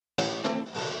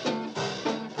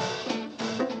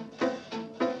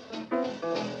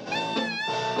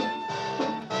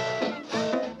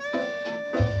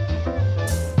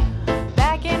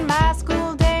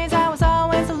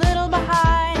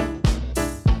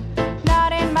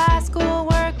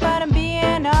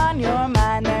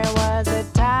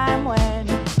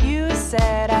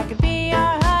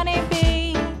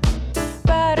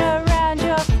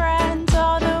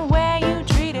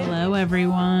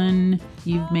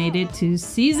made it to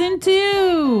season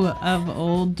 2 of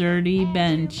Old Dirty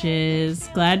Benches.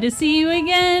 Glad to see you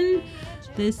again.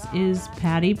 This is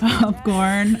Patty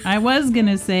Popcorn. I was going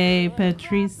to say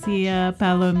Patricia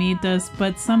Palomitas,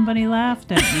 but somebody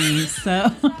laughed at me,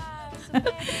 so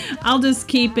I'll just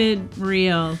keep it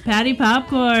real. Patty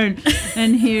Popcorn.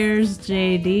 And here's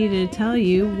JD to tell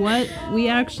you what we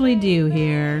actually do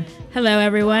here. Hello,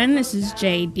 everyone. This is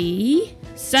JD.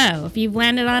 So, if you've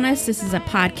landed on us, this is a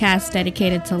podcast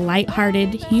dedicated to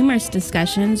lighthearted, humorous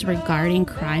discussions regarding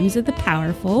crimes of the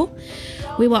powerful.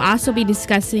 We will also be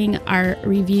discussing our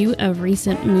review of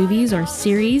recent movies or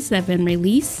series that have been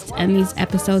released, and these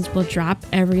episodes will drop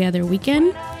every other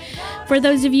weekend. For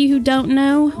those of you who don't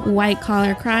know,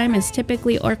 white-collar crime is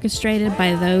typically orchestrated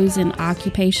by those in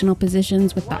occupational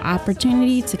positions with the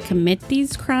opportunity to commit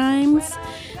these crimes.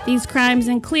 These crimes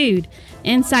include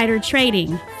insider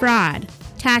trading, fraud,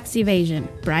 tax evasion,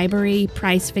 bribery,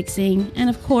 price fixing, and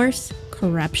of course,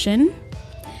 corruption.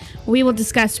 We will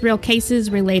discuss real cases,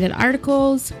 related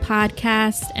articles,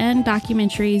 podcasts, and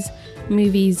documentaries,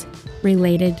 movies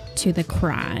related to the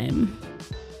crime.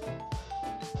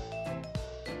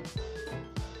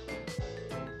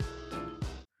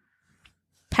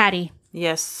 Patty.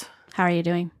 Yes. How are you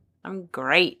doing? I'm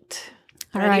great.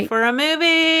 All Ready right. for a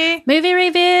movie. Movie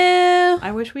review.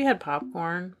 I wish we had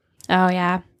popcorn, Oh,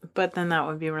 yeah. but then that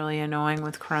would be really annoying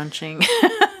with crunching.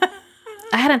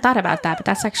 I hadn't thought about that, but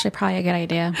that's actually probably a good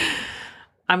idea.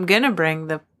 I'm going to bring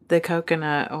the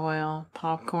coconut oil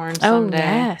popcorn someday. Oh,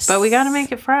 yes. But we got to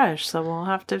make it fresh, so we'll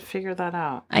have to figure that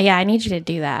out. Yeah, I need you to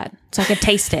do that so I can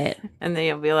taste it. And then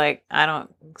you'll be like, I don't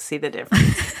see the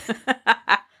difference.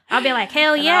 I'll be like,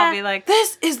 hell And yeah. I'll be like,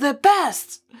 this is the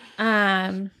best.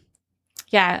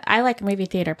 Yeah, I like movie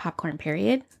theater popcorn,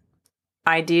 period.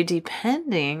 I do,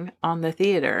 depending on the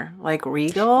theater. Like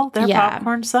Regal, their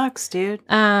popcorn sucks, dude.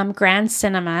 Grand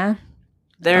Cinema.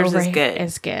 Theirs is good.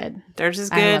 Is good. Theirs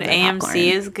is I good. love their AMC popcorn.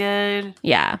 is good.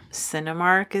 Yeah.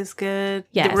 Cinemark is good.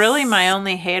 Yes. Really, my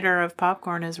only hater of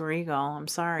popcorn is Regal. I'm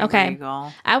sorry, Okay.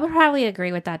 Regal. I would probably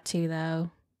agree with that too,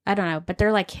 though. I don't know, but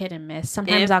they're like hit and miss.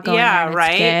 Sometimes I'll go in there and it's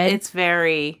right. good. It's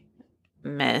very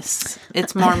miss.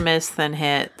 It's more miss than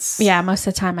hits. Yeah, most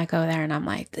of the time I go there and I'm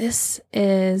like, this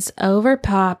is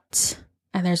overpopped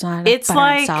and there's not enough It's butter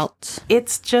and like salt.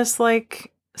 It's just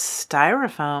like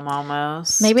styrofoam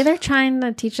almost. Maybe they're trying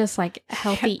to teach us like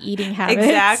healthy eating habits.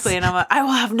 Exactly. And I'm like, I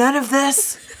will have none of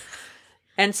this.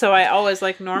 And so I always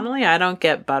normally I don't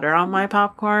get butter on my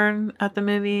popcorn at the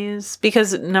movies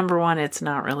because number one, it's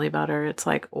not really butter. It's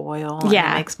like oil. And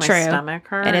Yeah, it makes my true. stomach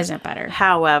hurt. It isn't butter. You're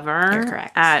However,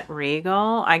 correct. at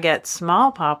Regal, I get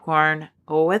small popcorn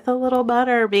with a little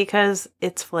butter because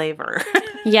it's flavor.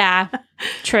 Yeah,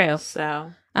 true.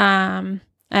 So, And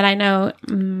I know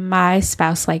my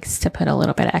spouse likes to put a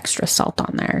little bit of extra salt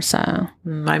on there. So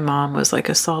my mom was like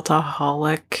a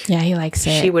saltaholic. yeah, he likes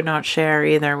it. She would not share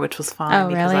either, which was fine Oh,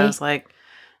 because I really? was like,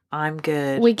 I'm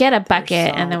good. We get a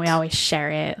bucket and then we salt. always share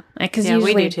it. Because Yeah, we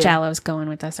usually do too. Jello's going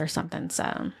with us or something. So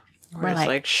We're we're just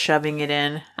like shoving it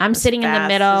in. I'm as sitting in the fast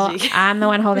middle. as you can. I'm the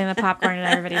one holding the popcorn and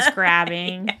everybody's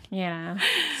grabbing, you know.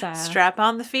 So Strap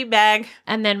on the feed bag.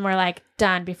 and then we're like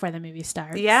done before the movie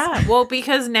starts. Yeah. Well,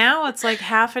 because now it's like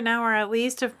half an hour at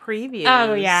least of previews.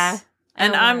 Oh, yeah.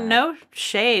 And Oh, I'm yeah. no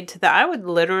shade to that. I would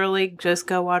literally just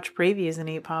go watch previews and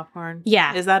eat popcorn.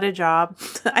 Yeah. Is that a job?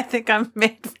 I think I'm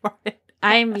made for it.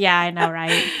 I know,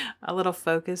 right? A little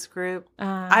focus group.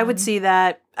 I would Um, see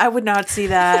that. I would not see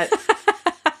that.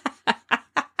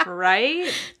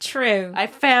 Right? True. I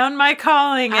found my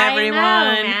calling, everyone.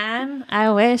 I know, man.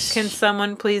 I wish. Can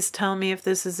someone please tell me if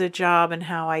this is a job and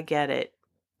how I get it?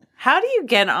 How do you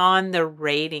get on the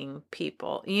rating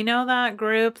people? You know that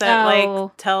group that Oh.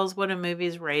 like tells what a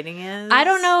movie's rating is? I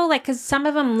don't know, like, because some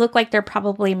of them look like they're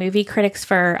probably movie critics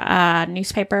for a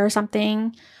newspaper or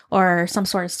something, or some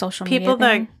sort of social People media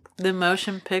thing. that the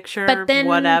motion picture, But then-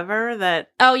 whatever that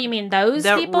Oh, you mean those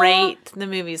that people? rate the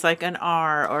movies like an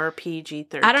R or a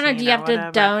PG-13. I don't know. Do you have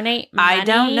to donate money? I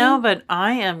don't know, but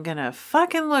I am gonna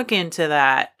fucking look into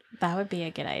that That would be a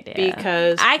good idea.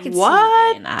 because I could see you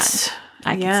what? doing that.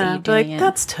 I can see yeah, you be like doing it.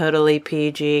 that's totally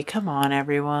PG. Come on,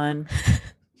 everyone.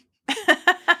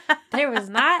 There was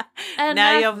not enough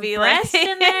Now you'll be like, breast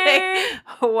in there.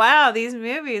 wow, these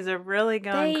movies are really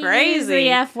going They use crazy. the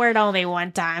F word only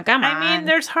one time. Come on. I mean,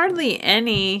 there's hardly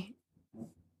any.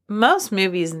 Most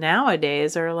movies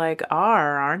nowadays are like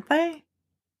R, aren't they?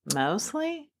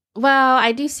 Mostly. Well,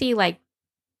 I do see like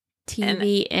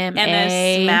TVMA. And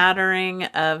a smattering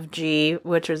of G,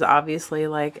 which is obviously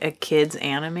like a kid's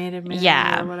animated movie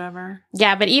or whatever.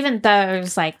 Yeah, but even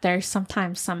those, like, there's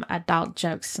sometimes some adult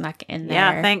jokes snuck in there.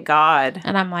 Yeah, thank God.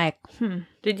 And I'm like,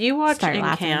 Did you watch Start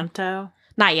Encanto? laughing.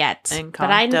 Not yet.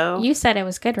 Encanto? But you said it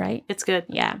was good, right? It's good.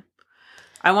 Yeah.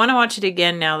 I want to watch it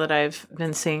again now that I've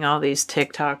been seeing all these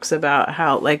TikToks about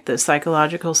how, like, the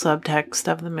psychological subtext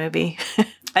of the movie.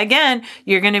 Again,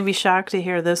 you're going to be shocked to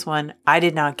hear this one. I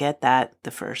did not get that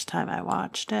the first time I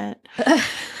watched it.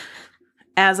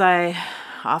 As I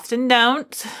often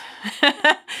don't.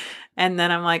 And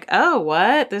then I'm like, oh,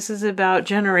 what? This is about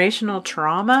generational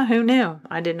trauma? Who knew?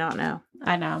 I did not know.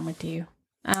 I know, I'm with you.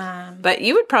 But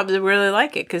you would probably really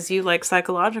like it because you like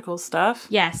psychological stuff.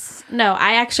 Yes. No,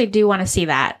 I actually do want to see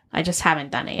that. I just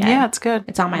haven't done it yet. Yeah, it's good.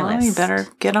 It's on my list. You better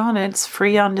get on it. It's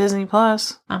free on Disney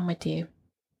Plus. I'm with you.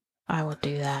 I will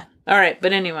do that. All right,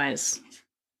 but anyways,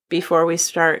 before we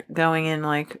start going in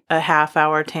like a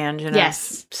half-hour tangent of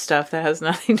stuff that has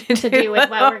nothing to do with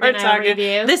what we're going to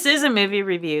review. This is a movie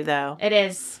review, though. It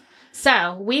is.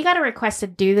 So we got a request to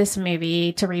do this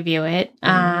movie, to review it,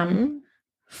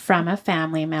 from a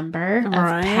family member of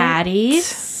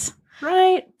Patty's.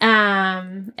 Right.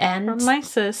 And from my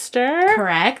sister.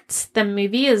 Correct. The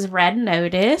movie is Red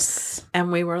Notice.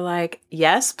 And we were like,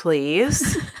 yes,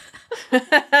 please.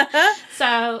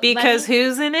 So because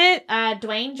who's in it?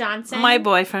 Dwayne Johnson, my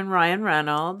boyfriend Ryan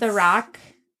Reynolds, The Rock.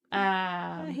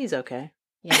 He's okay.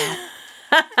 Yeah,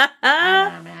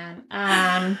 I know,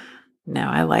 man. No,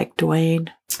 I like Dwayne.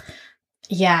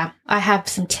 Yeah, I have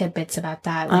some tidbits about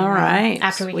that. All right,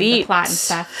 after we get the plot and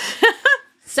stuff.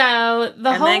 So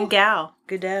then Gal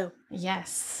Gadot.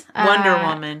 Yes, Wonder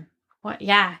Woman. What?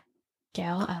 Yeah,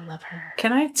 Gal, I love her.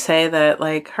 Can I say that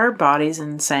like her body's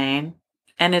insane?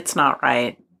 And it's not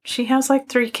right. She has like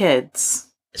 3 kids.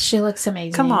 She looks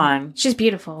amazing. Come on. She's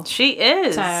beautiful. She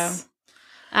is. So,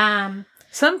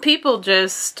 some people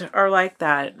just are like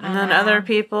that. And then other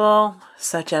people,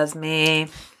 such as me,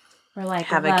 we're like,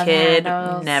 have a kid,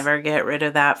 never get rid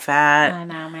of that fat. I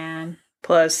know, man.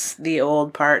 Plus, the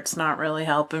old part's not really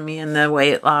helping me in the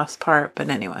weight loss part.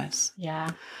 But anyways. Yeah.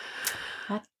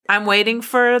 I'm waiting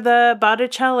for the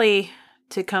Botticelli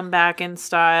to come back in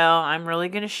style. I'm really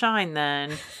going to shine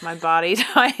then. My body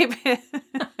type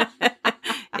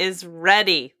is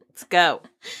ready. Let's go.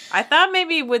 I thought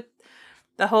maybe with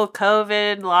the whole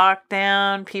COVID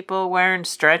lockdown, people wearing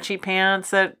stretchy pants,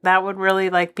 that would really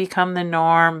like become the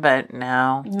norm, but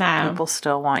no. People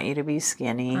still want you to be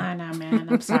skinny. I know, man.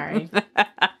 I'm sorry.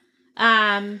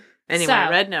 Anyway,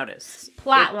 Red Notice.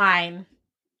 Plot line.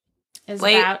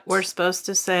 We're supposed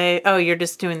to say, you're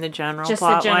just doing the general plot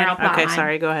line? Just the general plot line. Okay,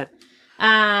 sorry, go ahead.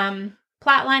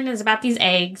 Plot line is about these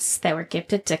eggs that were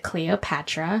gifted to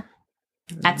Cleopatra.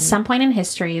 Mm-hmm. At some point in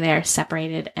history, they are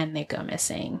separated and they go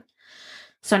missing.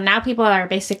 So now people are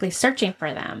basically searching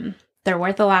for them. They're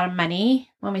worth a lot of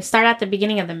money. When we start at the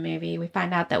beginning of the movie, we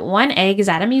find out that one egg is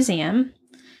at a museum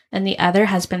and the other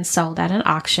has been sold at an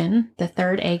auction. The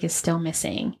third egg is still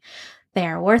missing. They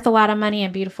are worth a lot of money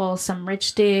and beautiful. Some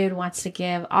rich dude wants to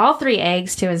give all 3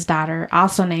 eggs to his daughter,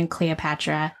 also named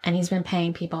Cleopatra, and he's been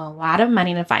paying people a lot of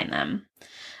money to find them.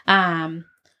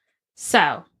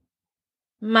 So,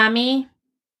 Mummy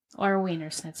or Wiener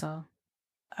Schnitzel?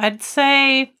 I'd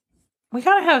say we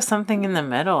gotta have something in the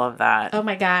middle of that. Oh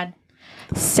my God.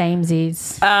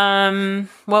 Samesies.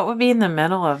 What would be in the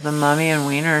middle of the Mummy and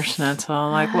Wiener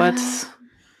Schnitzel? Like what's...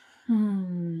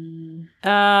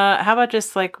 how about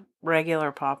just like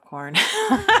regular popcorn?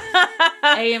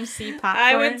 AMC popcorn.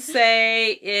 I would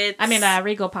say it's...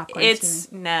 Regal popcorn.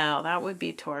 No, that would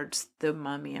be towards the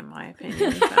Mummy, in my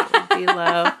opinion. That would be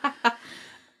low.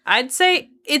 I'd say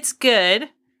it's good.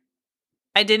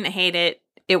 I didn't hate it.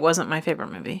 It wasn't my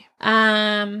favorite movie.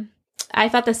 I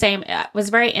thought the same. I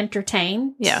was very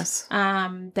entertained. Yes.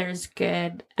 There's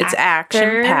good. It's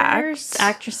action packed.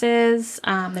 Actresses.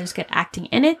 There's good acting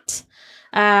in it.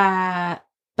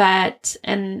 But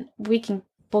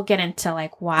we'll get into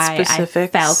like why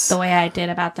specifics. I felt the way I did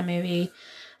about the movie.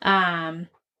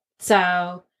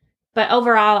 But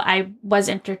overall, I was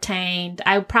entertained.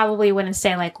 I probably wouldn't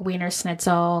say like Wiener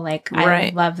Schnitzel, like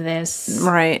I love this.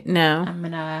 Right. No. I'm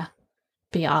gonna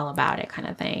be all about it kind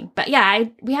of thing. But yeah,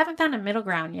 we haven't found a middle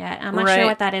ground yet. I'm not sure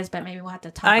what that is, but maybe we'll have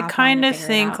to talk. I kind of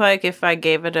think like if I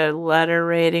gave it a letter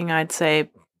rating, I'd say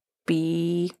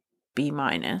B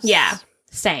minus. Yeah.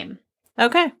 Same.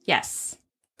 Okay. Yes.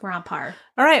 We're on par.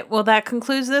 All right. Well, that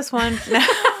concludes this one.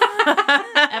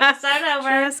 Episode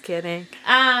over. Just kidding.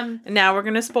 Now we're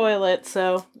going to spoil it.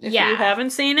 So if you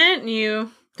haven't seen it and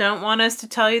you don't want us to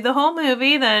tell you the whole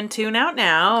movie, then tune out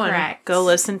now. Correct. And go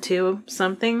listen to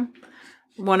something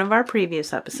one of our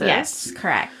previous episodes. Yes,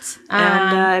 correct.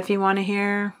 And if you want to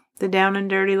hear the down and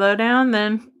dirty lowdown,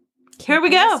 then here we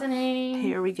go. Listening.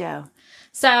 Here we go.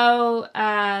 So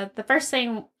the first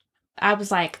thing I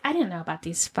was like, I didn't know about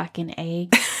these fucking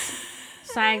eggs.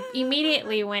 So I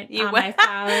immediately went on my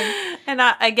phone. And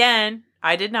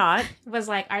I did not. Was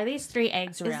like, are these 3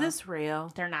 eggs real? Is this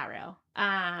real? They're not real.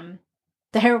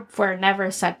 There were never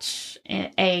such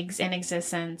eggs in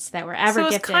existence that were ever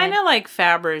gifted. So it's kind of like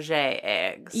Fabergé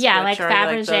eggs. Yeah, like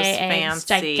Fabergé eggs,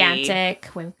 fancy, gigantic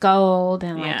with gold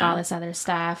and like all this other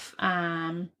stuff.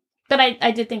 But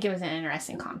I did think it was an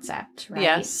interesting concept, right?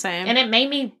 Yes, same. And it made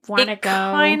me want to go. It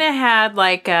kind of had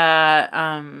like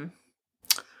a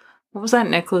what was that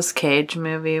Nicolas Cage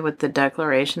movie with the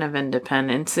Declaration of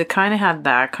Independence? It kind of had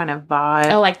that kind of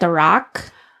vibe. Oh, like The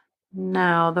Rock?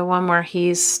 No, the one where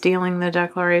he's stealing the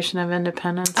Declaration of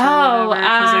Independence. Oh,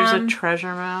 because there's a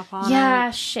treasure map on it.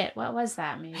 Yeah, shit. What was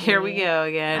that movie? Here we go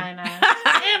again. I know.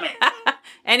 Damn it.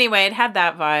 Anyway, it had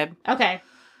that vibe. Okay.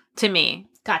 To me.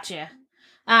 Gotcha.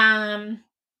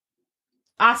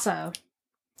 Also,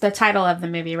 the title of the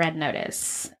movie, Red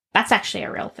Notice. That's actually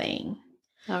a real thing.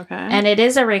 Okay. And it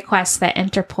is a request that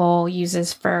Interpol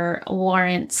uses for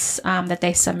warrants that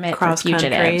they submit for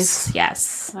fugitives.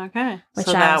 Yes. Okay. Which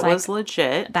so that was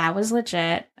legit. That was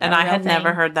legit. And I had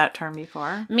never heard that term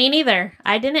before. Me neither.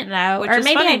 I didn't know. Which or is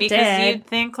maybe funny I because did. you'd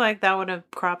think like that would have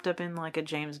cropped up in like a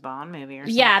James Bond movie or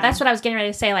something. Yeah, that's what I was getting ready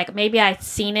to say. Like maybe I'd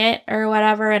seen it or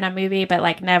whatever in a movie, but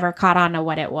like never caught on to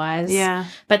what it was. Yeah.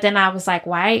 But then I was like,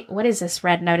 why? What is this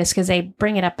Red Notice? Because they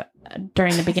bring it up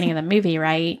during the beginning of the movie,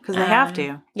 right? Because they have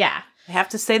to. Yeah. They have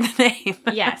to say the name.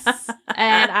 Yes.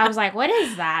 And I was like, what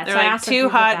is that? They're like 2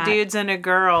 hot dudes and a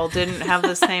girl didn't have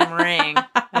the same ring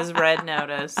as Red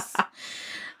Notice.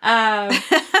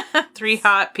 3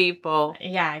 hot people.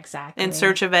 Yeah, exactly. In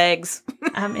search of eggs.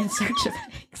 I'm in search of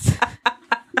eggs.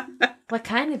 What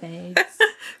kind of eggs?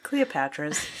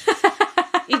 Cleopatra's.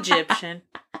 Egyptian.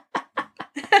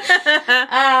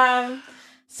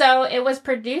 So it was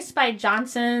produced by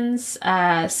Johnson's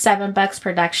 7 Bucks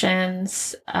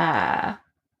Productions, Dwayne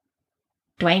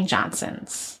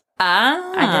Johnson's.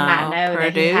 Oh, I did not know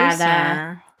that he had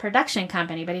a production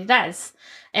company, but he does.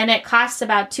 And it costs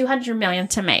about $200 million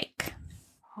to make.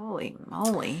 Holy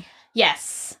moly.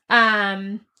 Yes.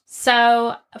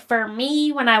 So for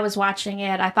me, when I was watching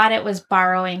it, I thought it was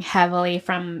borrowing heavily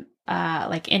from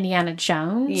like Indiana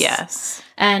Jones. Yes.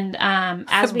 And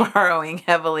as we borrowing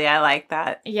heavily, I like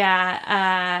that.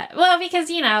 Yeah. Well, because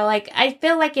like I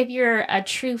feel like if you're a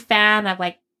true fan of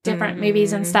like different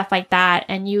movies and stuff like that,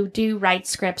 and you do write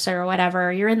scripts or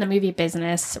whatever, you're in the movie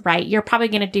business, right? You're probably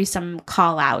going to do some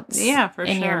call outs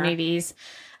in your movies.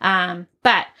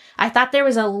 But I thought there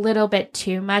was a little bit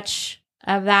too much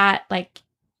of that, like,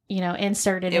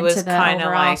 inserted into the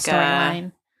overall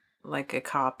storyline. Like a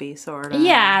copy, sort of.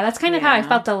 Yeah, that's kind of how I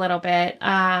felt a little bit.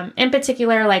 In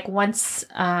particular, like once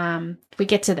we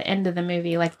get to the end of the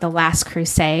movie, like the Last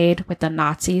Crusade with the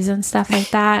Nazis and stuff like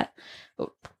that,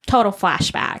 total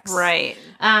flashbacks. Right.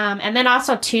 And then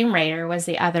also Tomb Raider was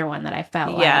the other one that I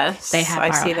felt like they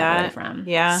had borrowed heavily from.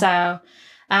 Yeah. So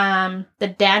the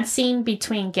dance scene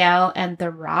between Gale and The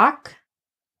Rock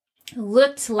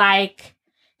looked like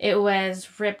it was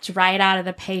ripped right out of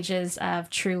the pages of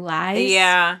True Lies.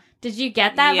 Yeah. Did you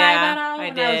get that vibe at all? I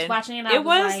when did. I was watching it, it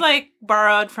was like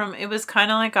borrowed from. It was kind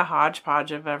of like a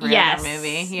hodgepodge of every other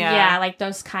movie. Yeah, yeah, like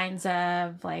those kinds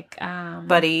of like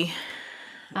buddy.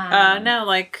 No,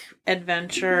 like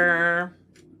adventure,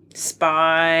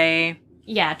 spy.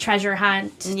 Yeah, treasure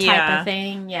hunt type of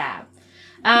thing. Yeah.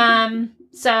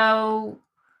 So,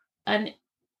 probably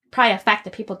a fact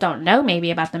that people don't know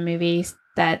maybe about the movies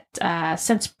that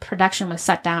since production was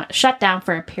shut down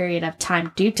for a period of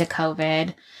time due to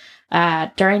COVID.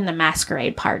 During the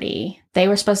masquerade party, they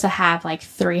were supposed to have like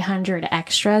 300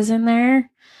 extras in there.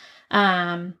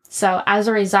 So as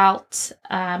a result,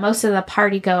 most of the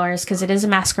party goers, because it is a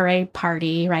masquerade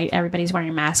party, right? Everybody's wearing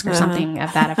a mask or something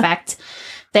of that effect.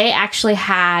 They actually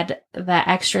had the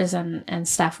extras and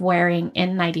stuff wearing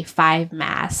N95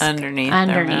 masks underneath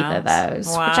of those,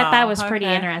 which I thought was pretty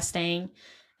interesting.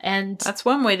 And that's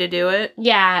one way to do it.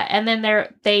 Yeah. And then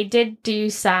they did do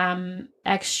some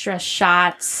extra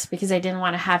shots because they didn't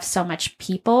want to have so much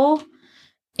people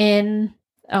in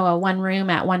one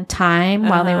room at one time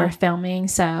while they were filming.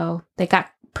 So they got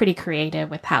pretty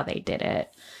creative with how they did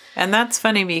it. And that's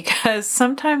funny because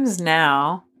sometimes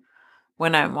now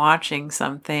when I'm watching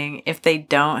something, if they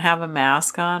don't have a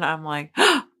mask on, I'm like,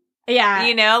 Yeah.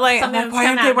 You know, like, Something why that's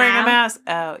aren't they come out wearing a now. mask?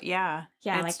 Oh, yeah.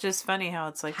 Yeah, It's like, just funny how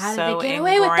it's like how did so they get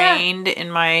away with that? ingrained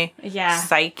in my Yeah.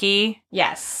 psyche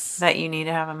Yes. that you need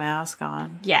to have a mask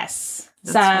on. Yes.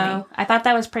 That's so funny. I thought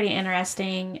that was pretty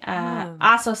interesting. Oh.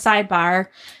 Also, sidebar,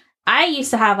 I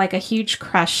used to have like a huge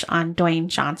crush on Dwayne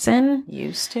Johnson.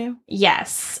 Used to?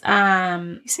 Yes.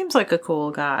 He seems like a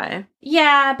cool guy.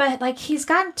 Yeah, but like he's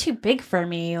gotten too big for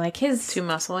me. Like his Too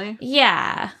muscly?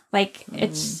 Yeah. Like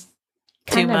it's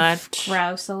Too kind of much.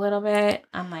 gross a little bit.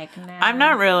 I'm like, no. I'm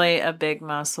not really a big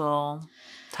muscle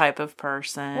type of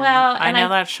person. Well, I and know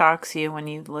that shocks you when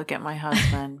you look at my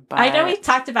husband, but I know we've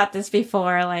talked about this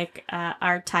before, like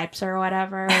our types or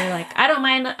whatever. Like I don't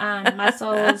mind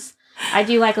muscles. I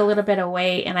do like a little bit of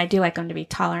weight, and I do like them to be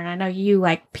taller. And I know you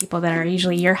like people that are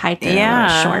usually your height, that are a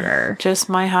little shorter. Just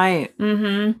my height.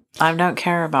 Mm-hmm. I don't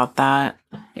care about that.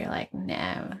 You're like,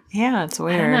 no. Yeah, it's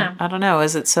weird. I don't know.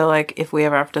 Is it so like if we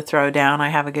ever have to throw down, I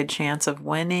have a good chance of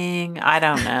winning? I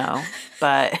don't know.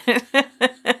 But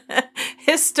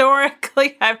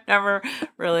historically, I've never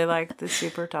really liked the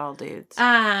super tall dudes.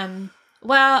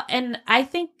 Well, and I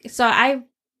think so. I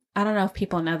don't know if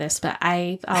people know this, but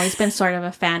I've always been sort of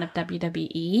a fan of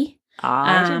WWE.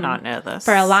 I did not know this.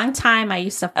 For a long time, I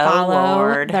used to follow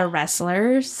Lord. the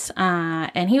wrestlers,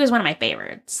 and he was one of my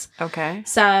favorites. Okay.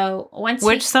 So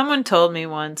someone told me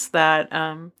once that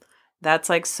that's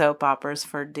like soap operas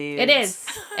for dudes. It is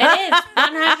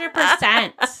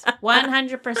 100%,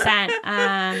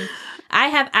 100%. I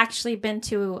have actually been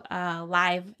to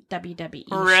live WWE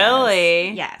shows.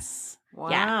 Really? Yes. Wow.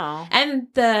 Yeah. And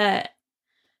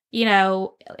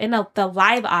in the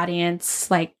live audience,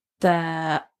 like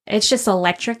it's just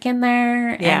electric in there,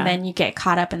 and then you get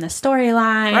caught up in the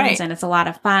storylines, and it's a lot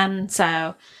of fun.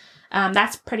 So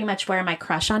that's pretty much where my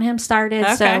crush on him started.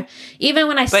 Okay. So even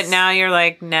when but now you're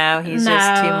like, no, he's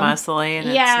just too muscly, and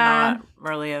it's not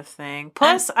really a thing.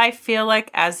 Plus, I feel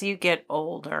like as you get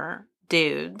older,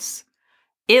 dudes,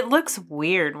 it looks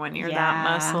weird when you're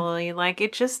that muscly. Like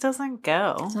it just doesn't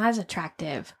go. It's not as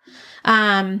attractive.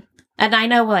 And I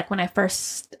know, like, when I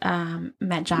first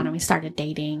met John and we started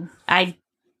dating, I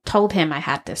told him I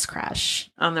had this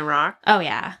crush. On The Rock? Oh,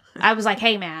 yeah. I was like,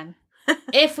 hey, man,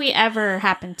 if we ever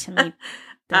happen to meet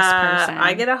this person...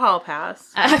 I get a hall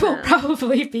pass. I will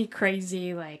probably be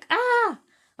crazy, like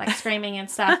screaming and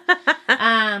stuff.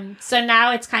 So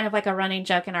now it's kind of like a running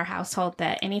joke in our household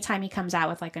that anytime he comes out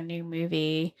with, like, a new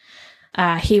movie...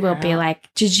 he will be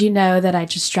like, did you know that I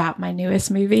just dropped my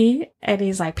newest movie? And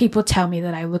he's like, people tell me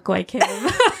that I look like him.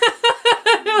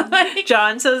 Like,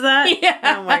 John says that?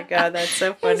 Yeah. Oh my God, that's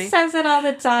so funny. He says it all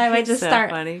the time. I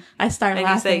start laughing.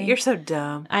 And you say, you're so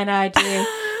dumb. I know, I do.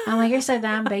 I'm like, you're so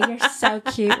dumb, but you're so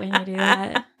cute when you do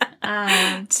that.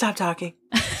 Stop talking.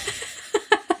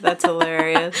 That's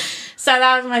hilarious. So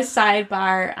that was my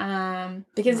sidebar.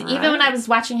 Because even when I was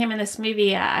watching him in this movie,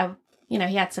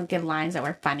 he had some good lines that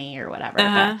were funny or whatever.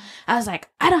 But I was like,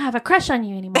 I don't have a crush on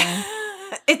you anymore.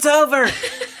 It's over.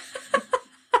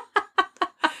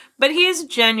 But he is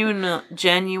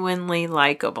genuinely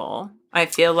likable. I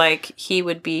feel like he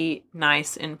would be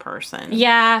nice in person.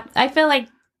 Yeah, I feel like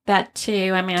that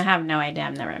too. I mean, I have no idea.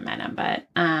 I've never met him, but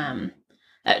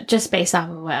just based off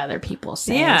of what other people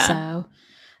say. Yeah. So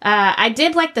I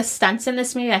did like the stunts in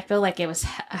this movie. I feel like it was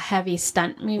a heavy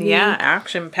stunt movie. Yeah,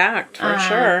 action-packed for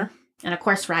sure. And of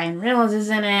course, Ryan Reynolds is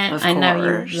in it. I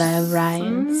know you love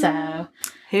Ryan, so...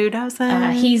 Who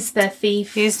doesn't? He's the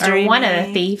thief, or one of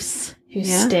the thieves who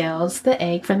steals the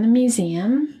egg from the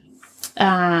museum.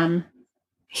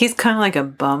 He's kind of like a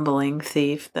bumbling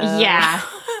thief, though. Yeah,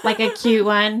 like a cute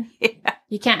one. Yeah.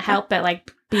 You can't help but,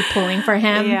 like, be pulling for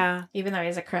him. Yeah. Even though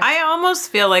he's a crook. I almost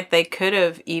feel like they could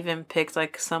have even picked,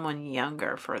 like, someone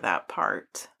younger for that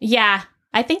part. Yeah,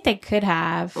 I think they could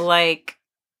have. Like...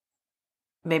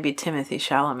 maybe Timothy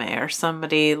Chalamet or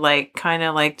somebody like kind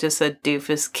of like just a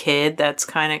doofus kid that's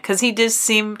kind of because he just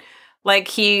seemed like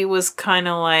he was kind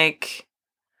of like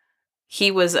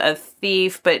he was a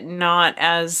thief but not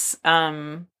as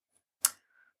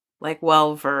like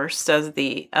well versed as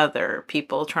the other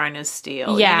people trying to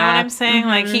steal. Yeah. You know what I'm saying? Mm-hmm.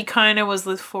 Like he kind of was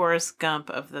the Forrest Gump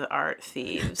of the art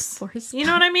thieves. You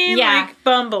know what I mean? Yeah. Like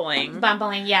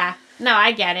bumbling. Yeah. No,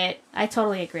 I get it. I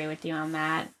totally agree with you on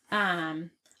that.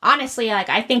 Honestly, like,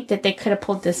 I think that they could have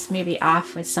pulled this movie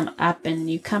off with some up and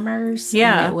newcomers.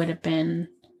 Yeah. And it would have been...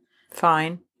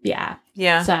 fine. Yeah.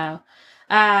 Yeah. So...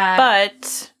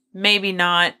 but maybe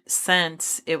not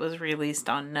since it was released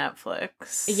on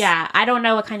Netflix. Yeah. I don't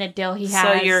know what kind of deal he has.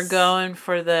 So you're going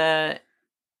for the...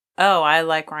 oh, I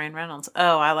like Ryan Reynolds.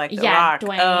 Oh, I like The Rock.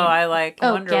 Dwayne. Oh, I like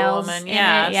Wonder Gale's Woman.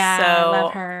 Yeah. So I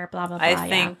love her. Blah, blah, blah. I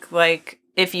think, like...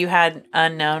 if you had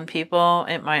unknown people,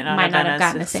 it might not have been as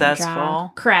gotten the same draw.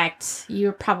 successful. Correct.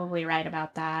 You're probably right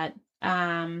about that.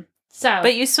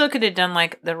 But you still could have done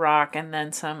like The Rock and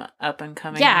then some up and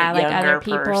coming like younger other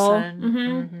people. person.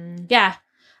 Mm-hmm. Yeah.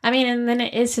 I mean, and then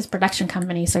it is his production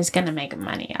company, so he's going to make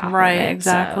money off right, of it.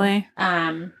 Exactly.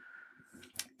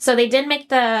 So they did make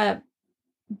the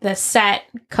set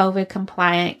COVID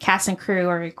compliant. Cast and crew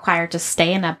were required to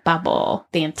stay in a bubble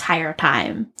the entire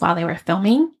time while they were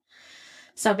filming.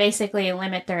 So basically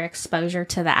limit their exposure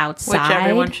to the outside. Which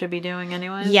everyone should be doing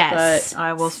anyways. Yes. But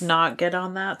I will not get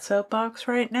on that soapbox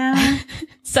right now.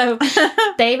 So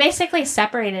they basically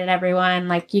separated everyone.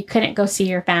 Like, you couldn't go see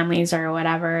your families or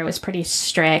whatever. It was pretty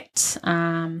strict.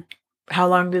 How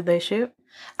long did they shoot?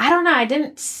 I don't know. I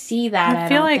didn't see that. I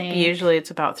feel like usually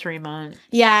it's about 3 months.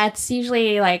 Yeah, it's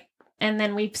usually like, and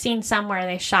then we've seen some where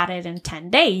they shot it in 10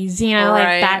 days,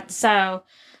 like that. So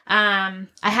I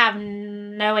have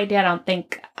no idea. I don't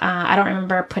think, I don't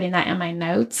remember putting that in my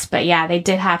notes, but yeah, they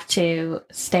did have to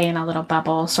stay in a little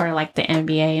bubble, sort of like the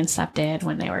NBA and stuff did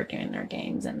when they were doing their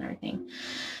games and everything.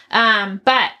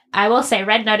 But I will say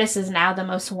Red Notice is now the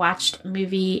most watched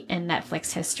movie in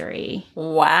Netflix history.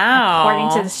 Wow.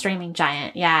 According to the streaming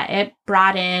giant. Yeah, it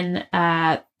brought in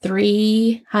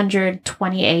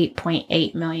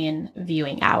 328.8 million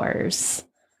viewing hours.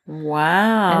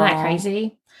 Wow. Isn't that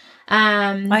crazy?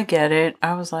 I get it.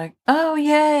 I was like, oh,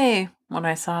 yay, when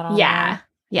I saw it on Yeah,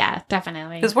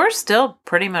 definitely. Because we're still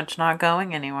pretty much not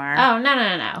going anywhere. Oh, no.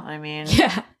 I mean...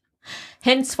 Yeah.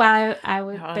 Hence why I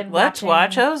would been Let's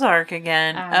watch Ozark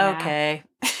again. Oh, okay.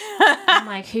 Yeah. I'm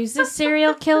like, who's the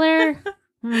serial killer?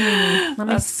 Let me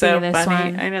That's see so this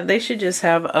funny. one. I know they should just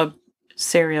have a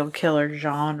serial killer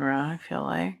genre, I feel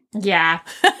like. Yeah,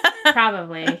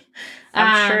 probably.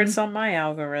 I'm sure it's on my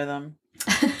algorithm.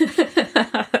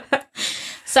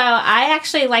 So I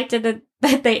actually liked it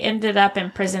that they ended up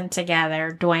in prison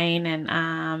together, Dwayne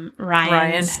and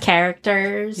Ryan's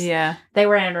characters. Yeah. They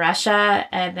were in Russia,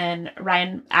 and then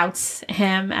Ryan outs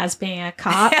him as being a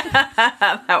cop.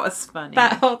 That was funny.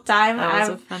 That whole time. That was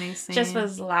a funny scene. Just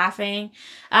was laughing.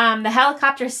 The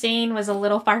helicopter scene was a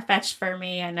little far-fetched for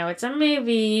me. I know it's a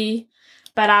movie,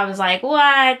 but I was like,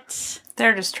 what?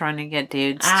 They're just trying to get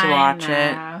dudes to watch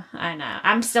it. I know.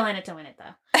 I'm still in it to win it, though.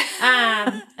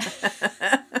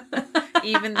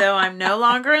 Even though I'm no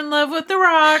longer in love with The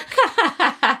Rock,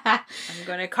 I'm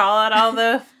going to call out all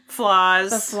the flaws.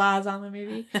 The flaws on the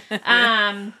movie.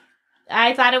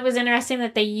 I thought it was interesting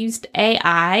that they used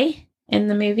AI in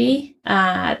the movie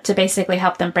to basically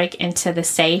help them break into the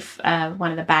safe of one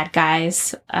of the bad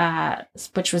guys,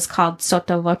 which was called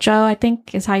Sottovoce, I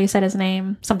think is how you said his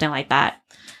name. Something like that.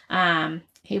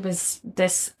 He was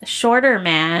this shorter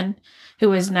man who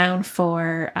was known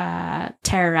for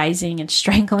terrorizing and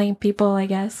strangling people, I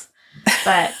guess.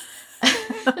 But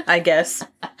I guess.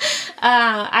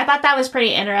 I thought that was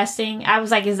pretty interesting. I was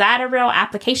like, is that a real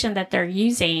application that they're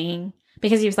using?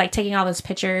 Because he was like taking all those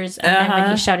pictures, and then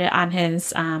when he showed it on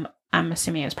his, I'm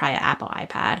assuming it was probably an Apple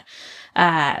iPad,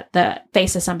 the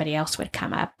face of somebody else would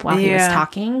come up while he was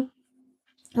talking,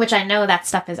 which I know that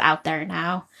stuff is out there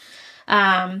now.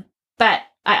 But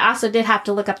I also did have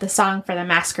to look up the song for the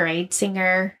Masquerade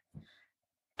singer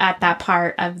at that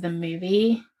part of the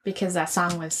movie because that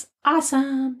song was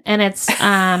awesome. And it's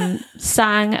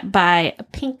sung by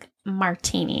Pink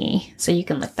Martini. So you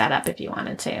can look that up if you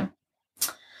wanted to.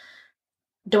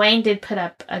 Dwayne did put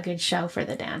up a good show for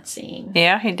the dance scene.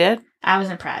 Yeah, he did. I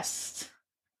was impressed.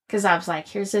 Because I was like,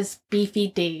 here's this beefy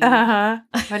dude.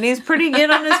 And he's pretty good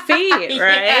on his feet,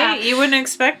 right? Yeah. You wouldn't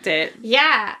expect it.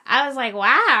 Yeah. I was like,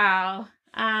 wow.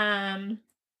 And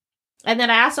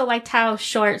then I also liked how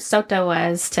short Soto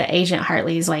was to Agent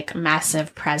Hartley's like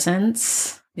massive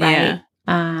presence. Right?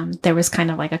 Yeah. There was kind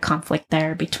of like a conflict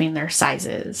there between their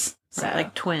sizes. So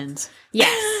like twins.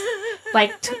 Yes.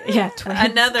 Like twins.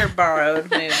 Another borrowed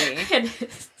movie.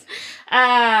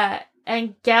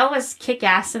 And Gail was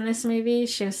kick-ass in this movie.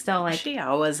 She was still like... She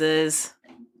always is.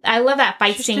 I love that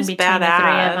fight scene between the three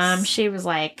badass. of them. She was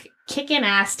like kicking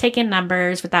ass, taking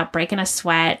numbers without breaking a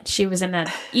sweat. She was in an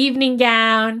evening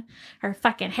gown. Her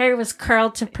fucking hair was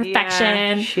curled to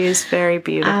perfection. Yeah, she's very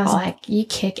beautiful. I was like, you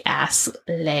kick ass,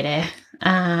 lady.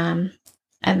 And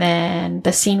then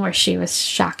the scene where she was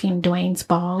shocking Dwayne's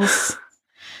balls.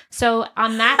 So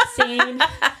on that scene...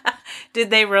 Did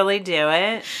they really do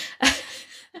it?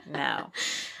 No.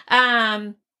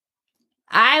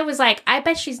 I was like, I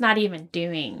bet she's not even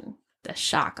doing the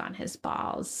shock on his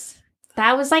balls.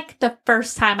 That was like the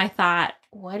first time I thought,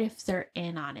 what if they're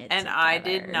in on it? And together? I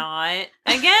did not.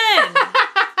 Again,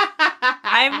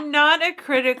 I'm not a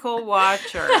critical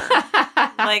watcher.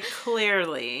 Like,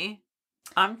 clearly.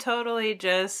 I'm totally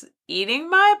just eating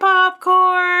my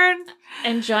popcorn,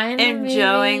 enjoying the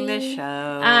movie. show.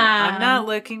 I'm not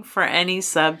looking for any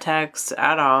subtext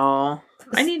at all.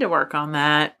 I need to work on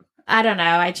that. I don't know.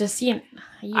 I just you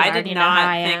I already did know how not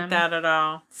I think am. that at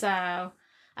all. So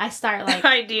I start like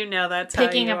I do know that's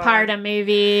picking how you apart are. a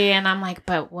movie, and I'm like,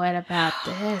 but what about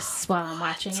this while I'm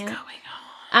watching What's it? going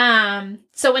on?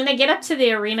 So when they get up to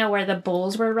the arena where the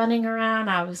bulls were running around,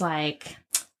 I was like,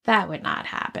 that would not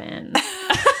happen.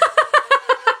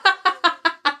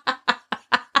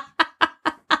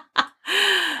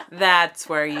 That's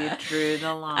where you drew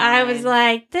the line. I was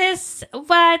like, this,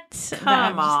 what? Come no,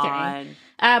 I'm just kidding.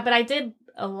 But I did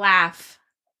laugh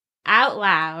out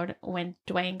loud when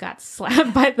Dwayne got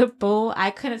slapped by the bull.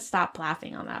 I couldn't stop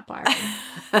laughing on that part.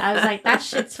 I was like, that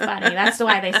shit's funny. That's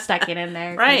why they stuck it in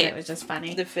there. Right. It was just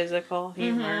funny. The physical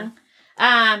humor.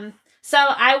 So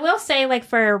I will say, like,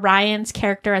 for Ryan's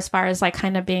character, as far as like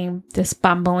kind of being this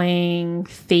bumbling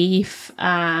thief,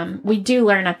 we do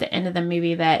learn at the end of the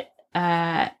movie that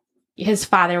his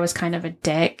father was kind of a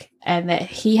dick, and that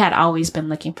he had always been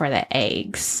looking for the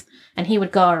eggs, and he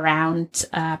would go around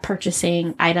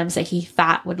purchasing items that he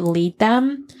thought would lead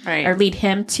them or lead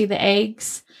him to the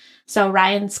eggs. So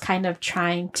Ryan's kind of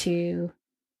trying to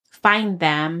find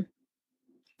them,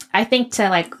 I think, to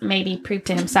like maybe prove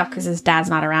to himself, because his dad's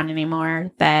not around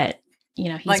anymore, that, you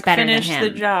know, he's like better finish than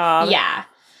him. the job. Yeah.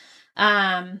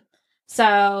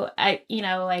 So I, you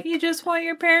know, like, you just want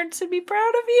your parents to be proud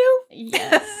of you.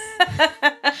 yes.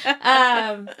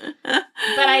 But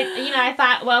I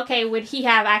thought, well, okay, would he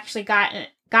have actually got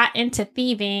into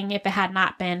thieving if it had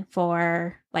not been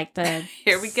for like the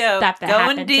here we go stuff that going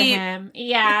happened deep to him?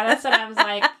 Yeah, that's what I was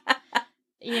like.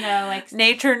 You know, like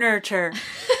nature nurture.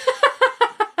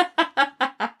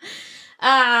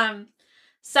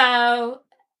 So,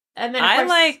 and then of I course,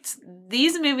 liked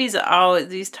these movies.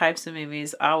 These types of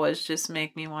movies always just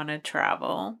make me want to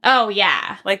travel. Oh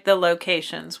yeah, like the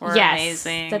locations were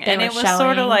amazing, that they and were it was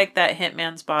sort of showing. like that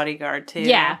Hitman's Bodyguard too.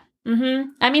 Yeah.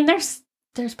 Mm-hmm. I mean, there's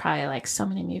probably like so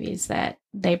many movies that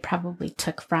they probably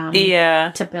took from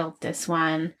to build this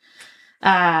one.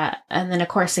 And then of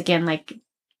course, again, like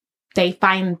they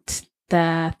find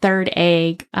the third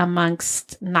egg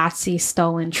amongst Nazi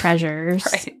stolen treasures,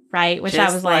 right? Which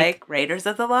just I was like Raiders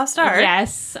of the Lost Ark.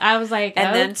 Yes, I was like, and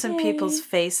okay. then some people's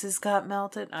faces got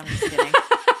melted. I'm just kidding.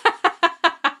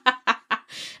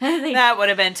 That would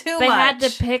have been too much. They had to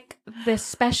pick the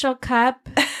special cup.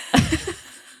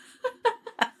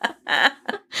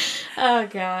 Oh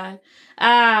God.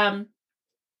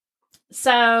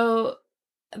 So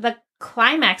the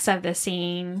climax of the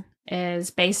scene is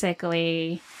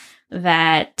basically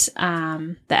that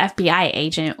the FBI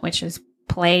agent, which is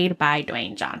played by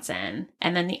Dwayne Johnson,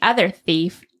 and then the other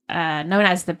thief, known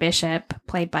as the Bishop,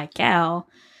 played by Gale,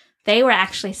 they were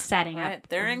actually setting up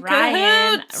They're in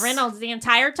Ryan cahoots. Reynolds the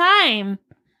entire time.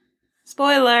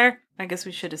 Spoiler. I guess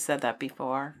we should have said that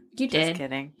before. You did. Just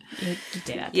kidding. You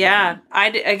did. Yeah.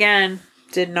 Again,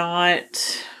 did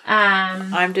not.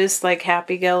 I'm just like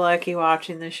happy-go-lucky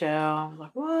watching the show. I'm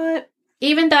like, what?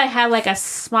 Even though I had like a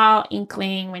small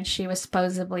inkling when she was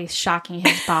supposedly shocking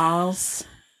his balls.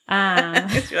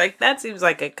 You're like, that seems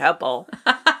like a couple.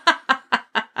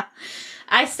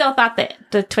 I still thought that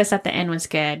the twist at the end was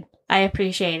good. I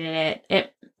appreciated it.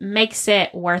 It makes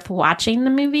it worth watching the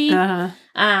movie.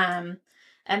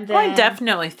 And then I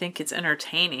definitely think it's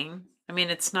entertaining. I mean,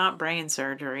 it's not brain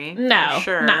surgery. No, for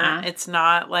sure. nuh-uh. It's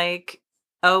not like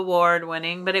award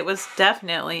winning, but it was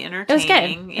definitely entertaining. It was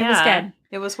good. Yeah, It was good.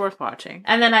 It was worth watching.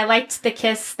 And then I liked the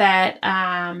kiss that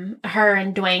her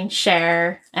and Dwayne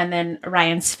share, and then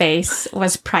Ryan's face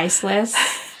was priceless.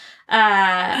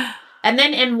 And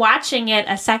then in watching it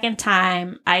a second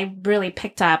time, I really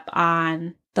picked up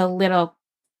on the little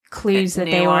clues that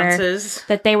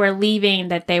they were leaving,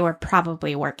 that they were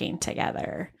probably working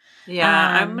together.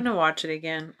 Yeah, I'm gonna watch it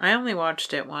again. I only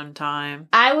watched it one time.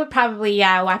 I would probably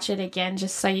watch it again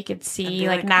just so you could see,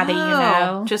 like now that you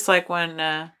know. Just like when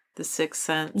The Sixth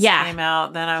Sense came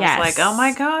out, then I was like, oh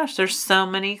my gosh, there's so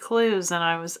many clues, and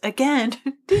I was again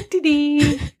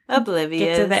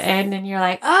oblivious. Get to the end and you're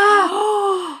like,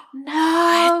 oh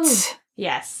no. What?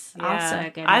 Yes. Yeah, also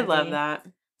a good movie. I love that.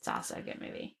 It's also a good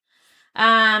movie.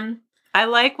 I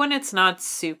like when it's not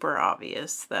super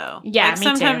obvious, though. Yeah, like me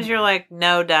sometimes too. you're like,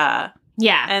 no, duh.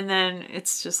 Yeah. And then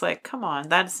it's just like, come on,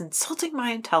 that is insulting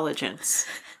my intelligence.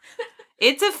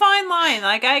 It's a fine line.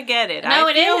 Like, I get it. No,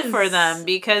 I it feel is. for them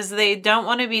because they don't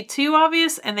want to be too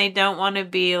obvious and they don't want to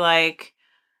be like,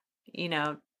 you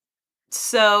know,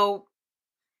 so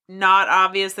not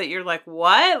obvious that you're like,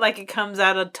 what? Like, it comes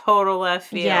out of total left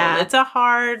field. Yeah. It's a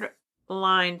hard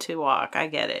line to walk. I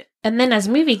get it. And then as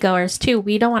moviegoers too,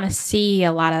 we don't want to see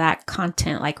a lot of that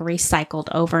content like recycled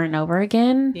over and over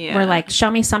again. Yeah. We're like, show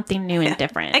me something new and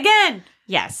different. Again.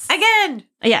 Yes. Again.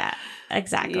 Yeah,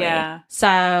 exactly. Yeah.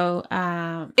 So,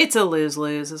 It's a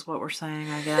lose-lose is what we're saying,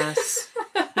 I guess.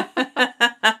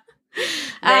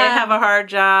 They have a hard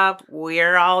job.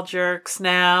 We're all jerks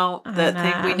now that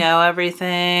think we know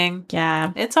everything.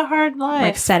 Yeah. It's a hard life.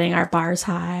 Like setting our bars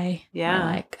high. Yeah. We're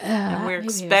like, and we're maybe it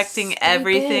was expecting stupid.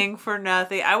 everything for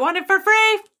nothing. I want it for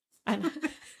free. I know.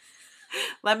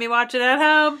 Let me watch it at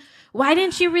home. Why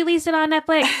didn't you release it on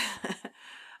Netflix?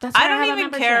 That's why I don't have a even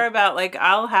membership. care about, like,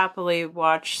 I'll happily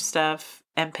watch stuff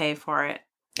and pay for it.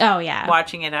 Oh, yeah.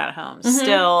 Watching it at home. Mhm.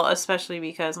 Still, especially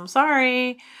because I'm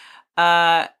sorry.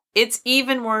 It's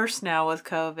even worse now with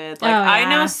COVID. Like, I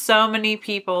know so many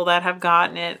people that have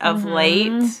gotten it of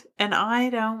late, and I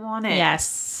don't want it.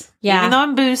 Yes. Yeah. Even though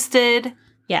I'm boosted,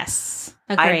 yes.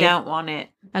 Agree. I don't want it.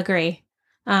 Agree.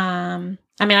 I mean,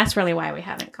 that's really why we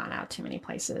haven't gone out too many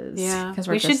places. Yeah. Because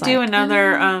we're We just should do like,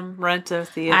 another rent a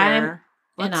theater.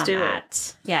 in Let's on do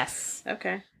that. Yes. it.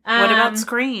 Okay. What about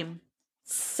Scream?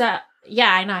 So,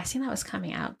 yeah, I know. I seen that was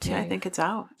coming out too. Yeah, I think it's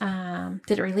out.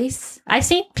 Did it release? I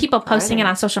seen people posting Friday. it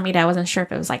on social media. I wasn't sure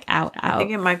if it was like out. I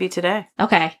think it might be today.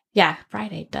 Okay. Yeah.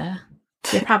 Friday. Duh.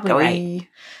 You're probably right. Oi.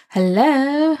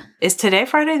 Hello. Is today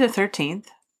Friday the 13th?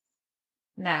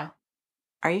 No.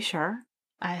 Are you sure?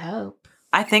 I hope.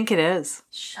 I think it is.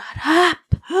 Shut up.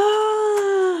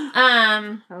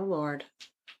 Oh, Lord.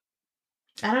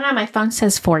 I don't know. My phone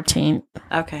says 14th.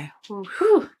 Okay.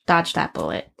 Whew. Dodge that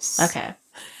bullet. Okay.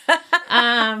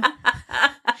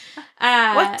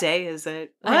 What day is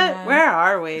it? What? Where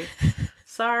are we?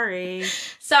 Sorry.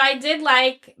 So I did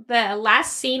like the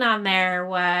last scene on there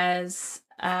was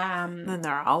And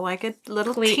they're all like a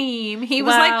little Cle- team. He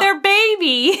was like their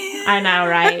baby. I know,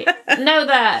 right? No,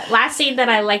 the last scene that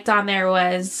I liked on there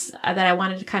was that I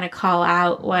wanted to kind of call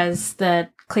out was the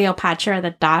Cleopatra,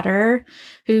 the daughter,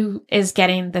 who is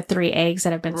getting the 3 eggs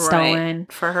that have been stolen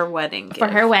for her wedding gift. for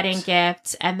her wedding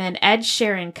gift. And then Ed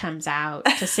Sheeran comes out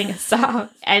to sing a song,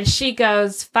 and she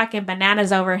goes fucking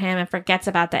bananas over him and forgets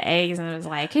about the eggs, and was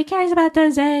like, "Who cares about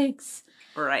those eggs?"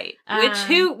 Right.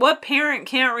 What parent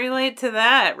can't relate to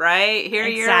that, right? Here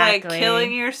you're like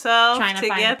killing yourself trying to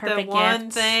find get the the perfect one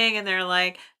gift. thing, and they're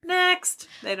like, next.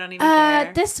 They don't even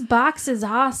care. This box is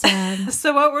awesome.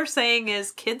 So what we're saying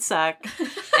is kids suck,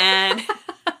 and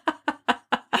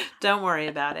don't worry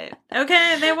about it.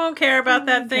 Okay, they won't care about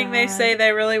that thing they say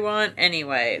they really want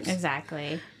anyways.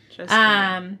 Exactly. Just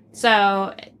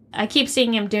So I keep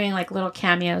seeing him doing like little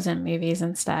cameos in movies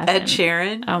and stuff. Ed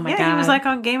Sheeran. Oh my God. God. He was like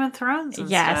on Game of Thrones and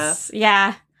stuff.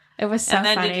 Yeah. It was so funny. And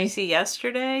then funny. did you see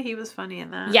Yesterday? He was funny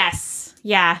in that. Yes.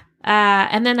 Yeah.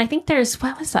 And then I think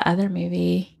what was the other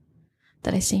movie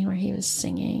that I seen where he was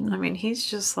singing? I mean, he's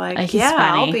just like, he's funny.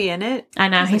 I'll be in it. I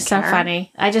know, he's so care.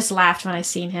 funny. I just laughed when I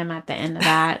seen him at the end of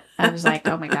that. I was like,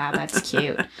 oh my God, that's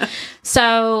cute.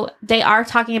 So they are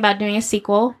talking about doing a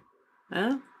sequel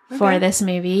for this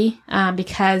movie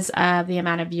because of the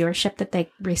amount of viewership that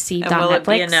they received and on will Netflix. It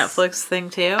be a Netflix thing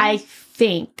too? I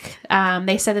think.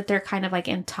 They said that they're kind of like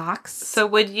in talks. So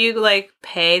would you like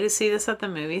pay to see this at the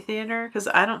movie theater? Because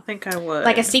I don't think I would.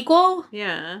 Like a sequel?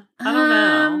 Yeah. I don't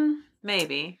know.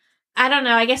 Maybe. I don't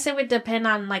know. I guess it would depend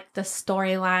on like the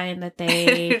storyline that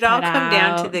they It'd all come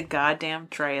down to the goddamn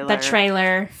trailer. The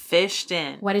trailer. Fished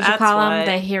in. What did you call them?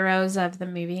 The heroes of the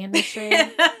movie industry?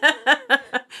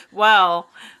 Well,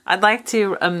 I'd like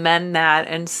to amend that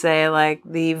and say like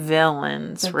the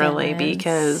villains,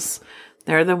 because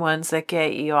they're the ones that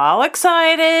get you all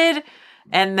excited,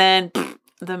 and then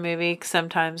the movie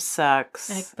sometimes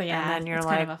sucks. But yeah, and then you're it's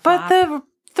like, kind of a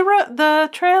but the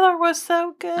trailer was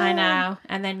so good. I know,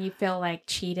 and then you feel like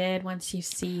cheated once you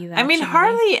see that. I mean,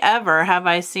 hardly ever have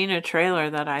I seen a trailer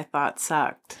that I thought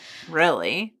sucked.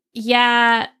 Really?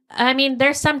 Yeah, I mean,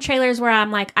 there's some trailers where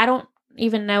I'm like, I don't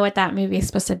even know what that movie is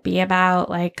supposed to be about.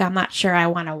 Like, I'm not sure I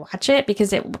want to watch it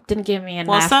because it didn't give me enough.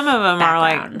 Well, some of them are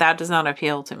background. like, that does not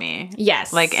appeal to me.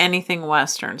 Yes. Like anything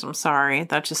Westerns. I'm sorry.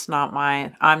 That's just not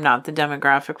I'm not the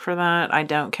demographic for that. I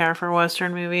don't care for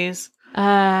Western movies.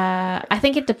 I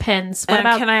think it depends.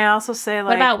 Can I also say,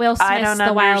 like, what about Will Smith's I don't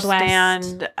The Wild West?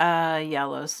 understand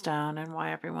Yellowstone and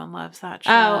why everyone loves that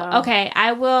show. Oh, okay.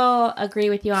 I will agree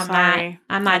with you on that.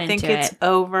 I'm not into it. I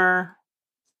think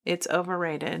it's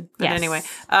overrated. But yes. Anyway,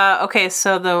 okay,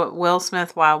 so the Will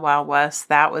Smith Wild Wild West,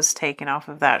 that was taken off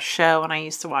of that show, and I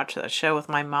used to watch that show with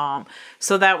my mom.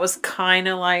 So that was kind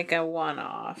of like a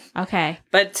one-off. Okay.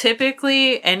 But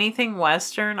typically, anything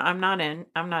Western, I'm not into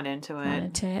it. Not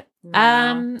into it.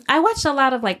 No. I watched a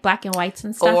lot of like black and whites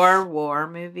and stuff. Or war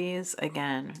movies.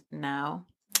 Again, no.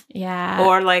 Yeah.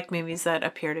 Or like movies that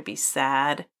appear to be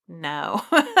sad. No.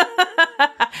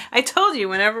 I told you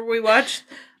whenever we watch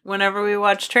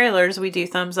trailers, we do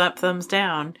thumbs up, thumbs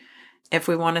down if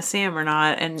we want to see them or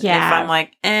not. And if I'm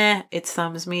like, it's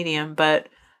thumbs medium. But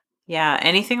yeah,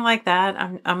 anything like that,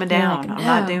 I'm a down. like, I'm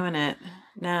not doing it.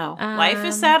 No. Life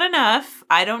is sad enough.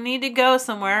 I don't need to go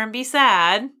somewhere and be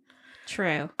sad.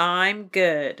 True. I'm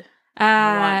good.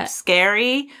 I want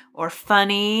scary or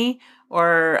funny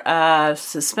or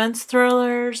suspense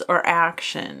thrillers or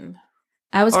action.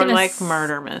 I was gonna like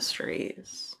murder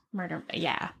mysteries.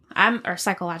 Or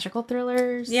psychological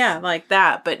thrillers. Yeah, like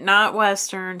that, but not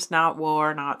westerns, not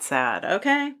war, not sad.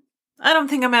 Okay? I don't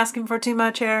think I'm asking for too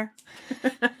much here.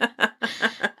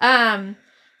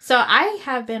 So I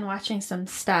have been watching some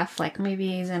stuff like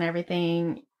movies and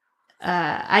everything.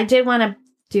 I did want to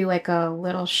do like a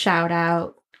little shout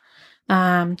out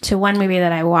to one movie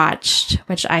that I watched,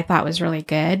 which I thought was really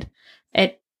good.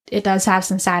 It does have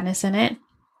some sadness in it,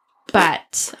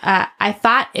 but I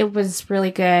thought it was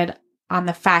really good on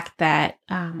the fact that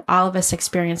all of us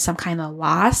experienced some kind of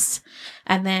loss,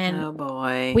 and then oh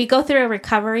boy, we go through a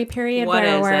recovery period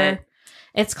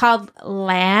it's called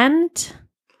Land.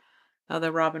 Oh,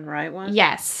 the Robin Wright one?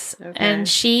 Yes. Okay. And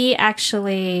she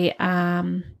actually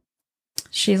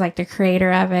she's like the creator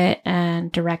of it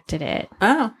and directed it.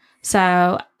 Oh.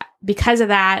 So because of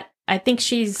that, I think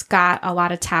she's got a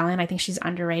lot of talent. I think she's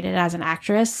underrated as an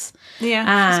actress.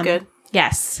 Yeah, she's good.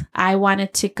 Yes. I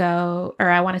wanted to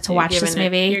watch this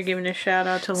movie. You're giving a shout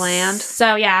out to Land.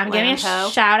 So yeah, I'm giving a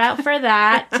shout out for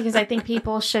that because I think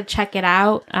people should check it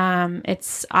out.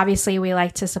 It's obviously we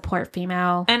like to support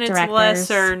female and it's directors.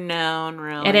 lesser known,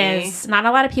 really. It is. Not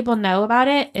a lot of people know about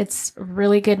it. It's a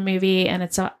really good movie, and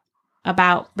it's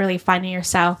about really finding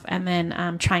yourself and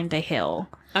then trying to heal.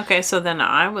 Okay, so then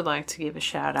I would like to give a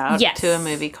shout out to a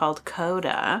movie called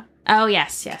Coda. Oh,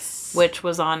 yes. Which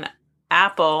was on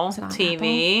Apple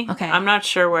TV. Apple? Okay. I'm not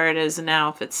sure where it is now,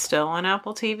 if it's still on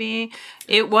Apple TV.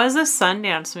 It was a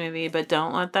Sundance movie, but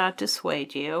don't let that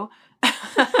dissuade you.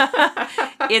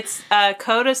 It's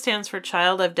CODA stands for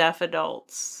Child of Deaf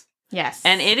Adults. Yes.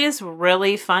 And it is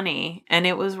really funny, and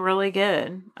it was really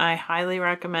good. I highly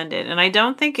recommend it. And I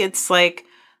don't think it's like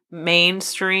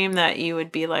mainstream that you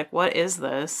would be like, what is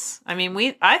this? I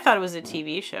mean, I thought it was a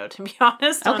TV show, to be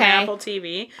honest, on Apple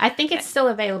TV. I think it's still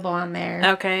available on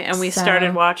there. Okay, and we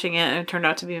started watching it, and it turned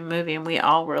out to be a movie, and we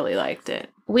all really liked it.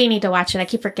 We need to watch it. I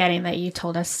keep forgetting that you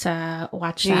told us to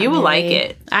watch that. You will like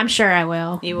it. I'm sure I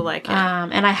will. You will like it.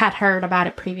 And I had heard about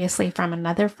it previously from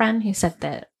another friend who said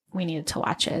that we needed to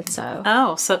watch it.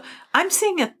 So so I'm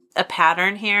seeing a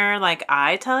pattern here. Like,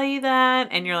 I tell you that,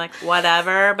 and you're like,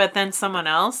 whatever. But then someone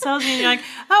else tells you, and you're like,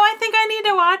 oh, I think I need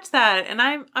to watch that. And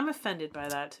I'm offended by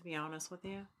that, to be honest with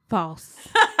you. False.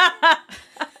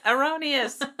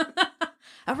 Erroneous.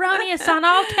 Erroneous on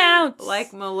all counts.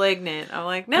 Like Malignant. I'm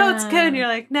like, no, it's good. And you're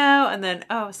like, no. And then,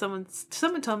 someone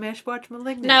told me I should watch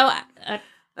Malignant. No.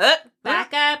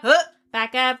 Back up.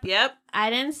 Back up. Yep. I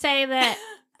didn't say that.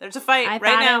 There's a fight I right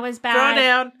now. thought it was bad. Throw it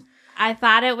down. I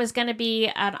thought it was going to be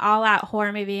an all-out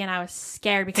horror movie, and I was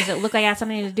scared because it looked like it had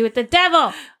something to do with the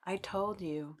devil. I told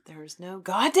you there's no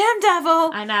goddamn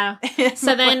devil. I know.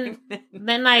 So then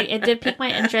it did pique my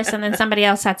interest, and then somebody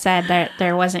else had said that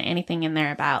there wasn't anything in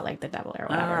there about like the devil or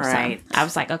whatever. All right. So I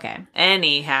was like, okay.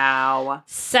 Anyhow.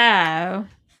 So,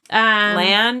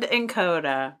 Land and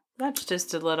Coda. That's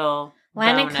just a little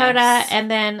Land bonus. and Coda,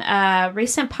 and then a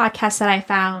recent podcast that I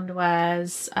found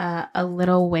was A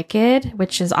Little Wicked,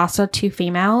 which is also two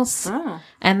females,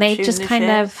 and they just kind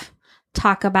of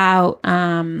talk about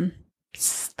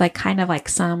like kind of like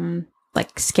some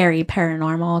like scary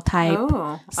paranormal type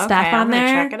stuff on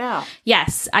there. Check it out.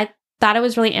 Yes, I thought it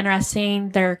was really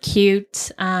interesting. They're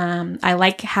cute. I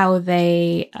like how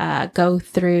they go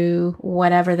through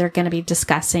whatever they're going to be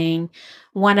discussing.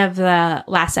 One of the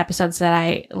last episodes that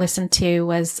I listened to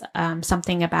was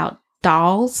something about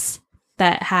dolls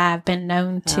that have been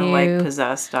known to... like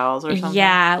possessed dolls or something?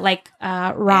 Yeah, like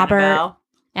Robert.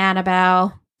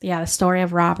 Annabelle. Yeah, the story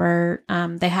of Robert.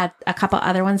 They had a couple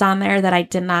other ones on there that I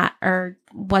did not or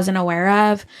wasn't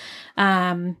aware of.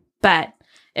 But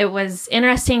it was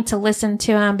interesting to listen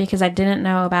to them because I didn't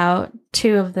know about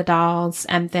two of the dolls.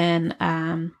 And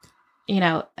then,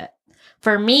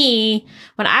 for me,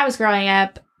 when I was growing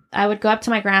up, I would go up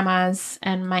to my grandma's,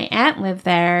 and my aunt lived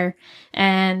there.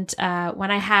 And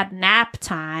when I had nap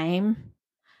time,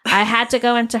 I had to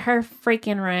go into her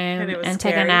freaking room and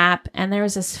take a nap. And there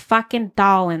was this fucking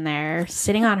doll in there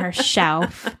sitting on her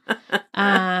shelf.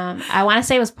 I want to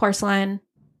say it was porcelain.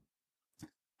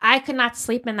 I could not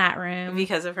sleep in that room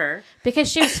Because of her?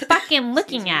 because she was fucking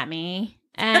looking at me.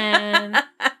 And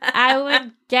I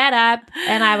would get up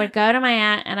and I would go to my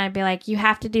aunt and I'd be like, you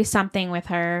have to do something with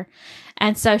her.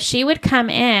 And so she would come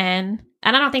in,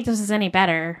 and I don't think this is any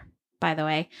better, by the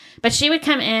way, but she would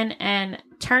come in and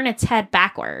turn its head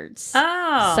backwards.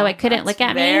 Oh. So it couldn't look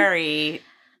at me. Very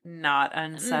not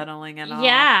unsettling at all.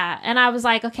 Yeah. And I was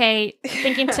like, okay,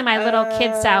 thinking to my little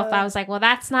kid self, I was like, well,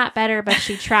 that's not better, but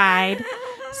she tried.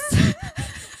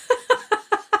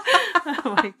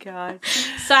 Oh my God.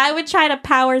 So I would try to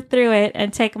power through it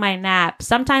and take my nap.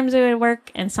 Sometimes it would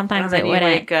work and sometimes it wouldn't.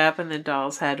 Wake up and the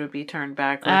doll's head would be turned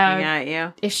back looking at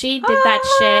you. If she did that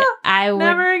shit, I would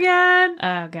Never again.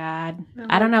 Oh God. Oh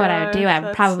I don't know my what I would do. God,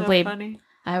 that's so funny.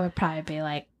 I would probably be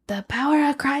like, the power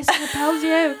of Christ compels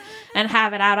you, and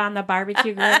have it out on the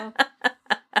barbecue grill.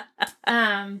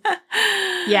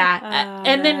 Yeah.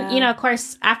 And then, you know, of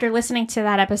course, after listening to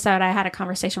that episode, I had a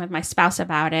conversation with my spouse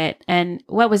about it. And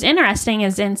what was interesting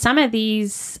is in some of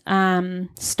these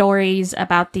stories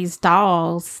about these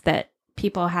dolls that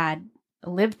people had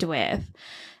lived with,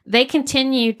 they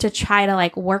continued to try to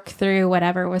like work through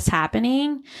whatever was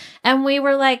happening. And we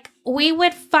were like, we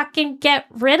would fucking get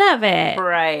rid of it.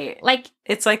 Right. Like,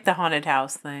 it's like the haunted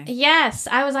house thing. yes.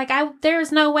 I was like,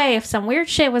 there's no way if some weird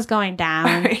shit was going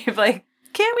down. You're like,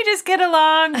 can't we just get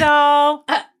along, doll?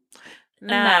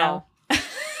 No.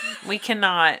 We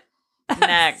cannot.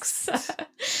 Next.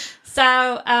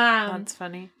 So, That's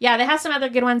funny. yeah, they have some other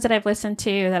good ones that I've listened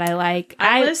to that I like.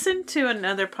 I listened to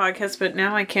another podcast, but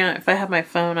now I can't. If I had my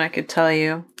phone, I could tell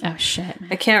you. Oh, shit.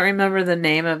 I can't remember the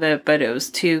name of it, but it was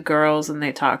two girls and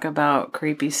they talk about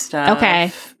creepy stuff.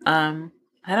 Okay.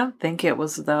 I don't think it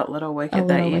was that Little Wicked A that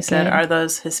Little you said. Wicked. Are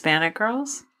those Hispanic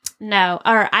girls? No,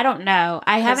 or I don't know.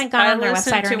 I haven't gone on their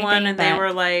website or anything. I listened to one and they but-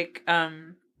 were like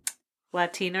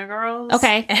Latina girls.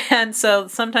 Okay. And so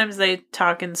sometimes they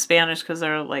talk in Spanish because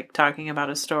they're like talking about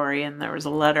a story and there was a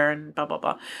letter and blah, blah,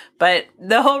 blah. But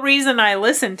the whole reason I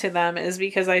listened to them is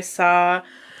because I saw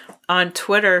on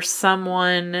Twitter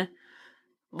someone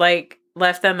like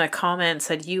left them a comment and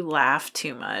said, you laugh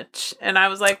too much. And I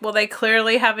was like, well, they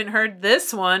clearly haven't heard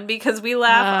this one because we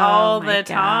laugh all the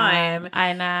time.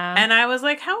 I know. And I was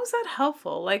like, how is that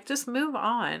helpful? Like, just move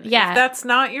on. Yeah. If that's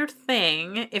not your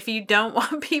thing, if you don't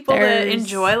want people to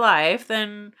enjoy life,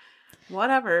 then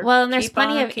whatever. Well, and there's Keep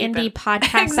plenty on of keeping. indie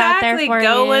podcasts out there for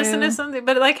Go you. listen to something.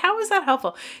 But like, how is that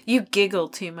helpful? You giggle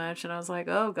too much. And I was like,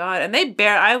 oh God. And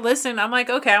I listened. I'm like,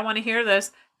 okay, I want to hear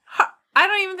this. I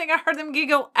don't even think I heard them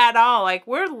giggle at all. Like,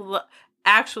 we're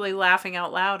actually laughing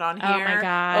out loud on here Oh my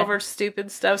God. over stupid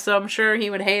stuff. So I'm sure he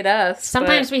would hate us.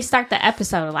 Sometimes we start the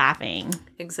episode laughing.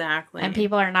 Exactly. And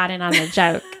people are not in on the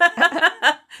joke.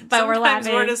 But we're Sometimes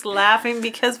laughing. we're just laughing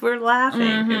because we're laughing.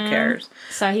 Who Mhm. cares?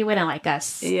 So he wouldn't like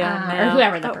us. Yeah. Or no.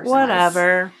 whoever the person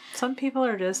Whatever. Some people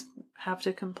are just have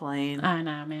to complain. is. I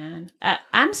know, man.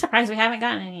 I'm surprised we haven't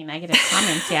gotten any negative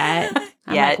comments yet.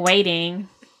 I'm Yet. like waiting.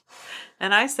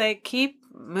 And I say, keep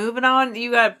moving on. You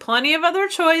got plenty of other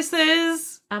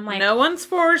choices. I'm like, no one's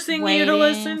forcing you to waiting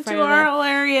listen for to our the-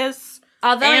 hilarious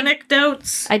although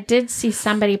anecdotes. I did see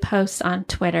somebody post on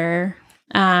Twitter.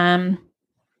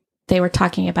 They were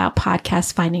talking about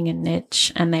podcasts finding a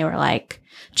niche, and they were like,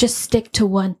 just stick to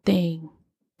one thing.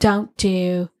 Don't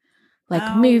do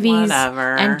like movies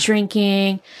whatever. and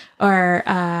drinking or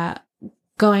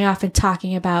going off and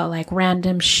talking about like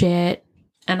random shit.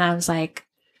 And I was like,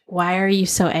 why are you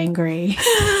so angry?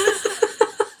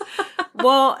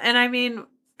 Well, and I mean,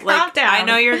 like, down. I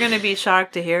know you're going to be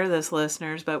shocked to hear this,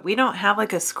 listeners, but we don't have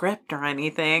like a script or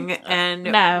anything. And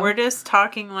No. we're just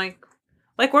talking like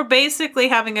we're basically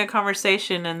having a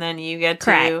conversation and then you get to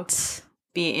Correct.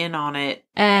 be in on it.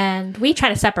 And we try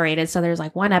to separate it. So there's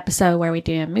like one episode where we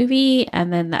do a movie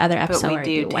and then the other episode we where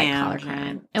we do do white collar tangent.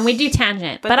 crime. And we do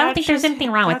tangent. But I don't that's think there's just-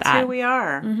 anything wrong with that's that. who we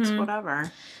are. It's Mhm.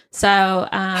 whatever. So,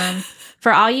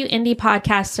 for all you indie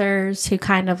podcasters who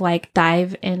kind of like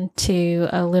dive into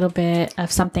a little bit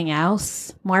of something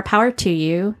else, more power to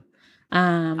you.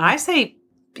 I say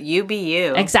you be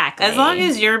you. Exactly. As long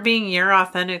as you're being your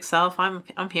authentic self, I'm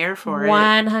here for it.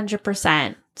 100%.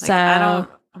 Like, So,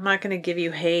 I'm not going to give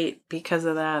you hate because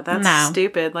of that. That's No.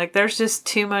 stupid. Like, there's just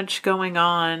too much going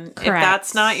on. If Correct.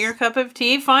 that's not your cup of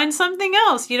tea, find something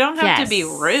else. You don't have to be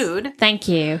Yes. rude. thank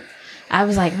you. I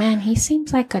was like, man, he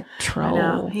seems like a I troll.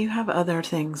 know. You have other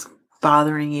things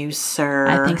bothering you, sir.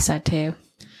 I think so too.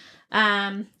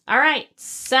 All right.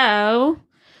 So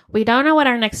we don't know what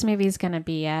our next movie is going to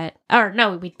be yet. Or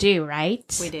no, we do, right?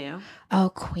 We do. Oh,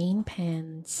 queen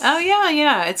pins. Oh,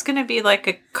 yeah. It's going to be like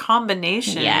a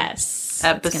combination Yes.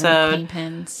 episode Queen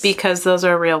pins. because those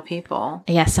are real people.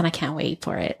 Yes, and I can't wait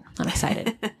for it. I'm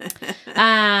excited.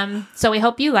 So we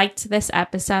hope you liked this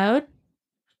episode.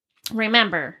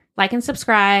 Remember, like and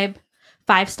subscribe.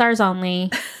 5 stars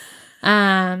only.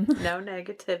 No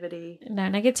negativity. No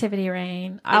negativity,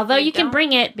 Rain. Although you can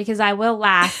bring it because I will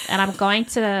laugh and I'm going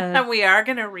to... And we are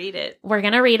going to read it. We're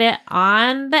going to read it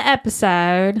on the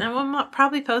episode. And we'll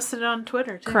probably post it on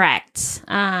Twitter, too. Correct. So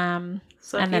and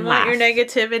if then you want laugh. your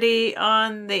negativity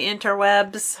on the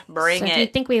interwebs, bring So it. if you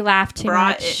think we laugh too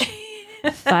much,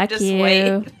 fuck Just you.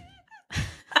 wait.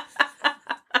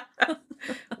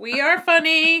 We are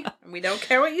funny. We don't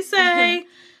care what you say.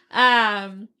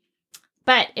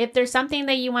 But if there's something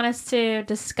that you want us to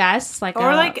discuss, like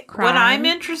Or a like crime, what I'm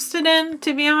interested in,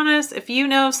 to be honest, if you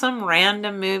know some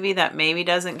random movie that maybe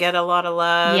doesn't get a lot of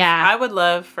love, Yeah. I would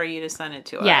love for you to send it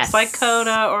to us. Yes. Like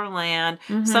Coda or Land.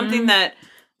 Something that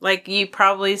like you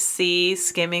probably see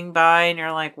skimming by and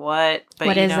you're like, what? But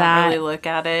What you is don't that? really look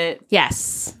at it.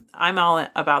 Yes, I'm all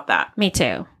about that. me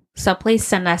too. So please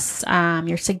send us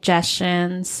your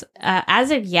suggestions.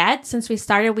 As of yet, since we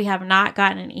started, we have not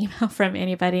gotten an email from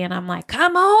anybody, and I'm like,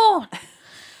 come on,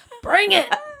 bring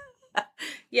it.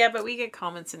 Yeah, but we get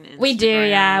comments in Instagram. We do,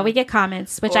 yeah. We get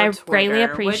comments, which or I Twitter, greatly Which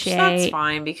appreciate. that's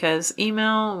fine because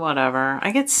email, whatever.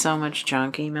 I get so much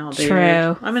junk email, dude.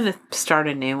 True. I'm going to start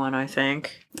a new one, I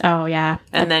think. Oh, yeah.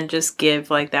 And then just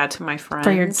give like that to my friends.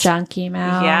 For your junk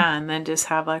email. Yeah, and then just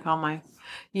have like all my...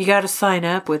 You got to sign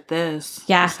up with this.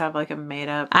 Yeah. Just have like a made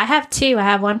up... I have 2. I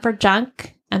have one for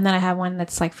junk, and then I have one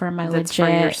that's like for my That's legit.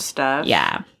 for your stuff.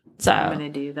 Yeah. So I'm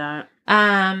going to do that.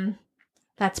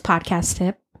 that's podcast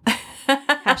tip.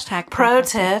 Hashtag Pro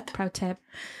podcast tip. Pro tip.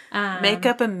 Make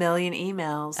up 1 million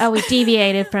emails. Oh, we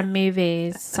deviated from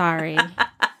movies. Sorry.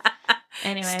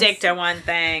 Anyways. Stick to one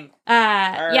thing.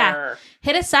 Yeah. Arr.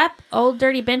 Hit us up,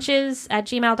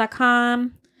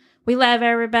 olddirtybenches@gmail.com. We love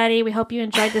everybody. We hope you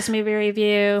enjoyed this movie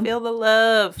review. Feel the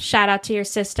love. Shout out to your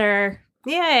sister.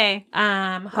 Yay.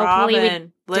 Hopefully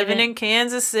Robin, living in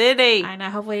Kansas City. I know.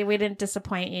 Hopefully we didn't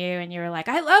disappoint you and you were like,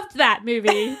 I loved that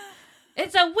movie.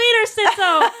 It's a wiener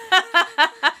schnitzel.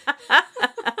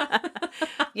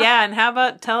 Yeah, and how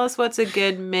about tell us what's a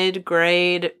good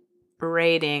mid-grade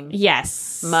rating?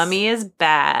 Yes. Mummy is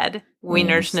bad.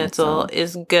 Wiener Schnitzel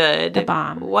is good. The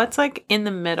bomb. What's like in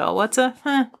the middle? What's a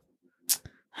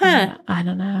I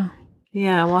don't know.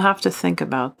 Yeah, we'll have to think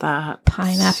about that.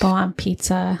 Pineapple on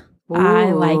pizza.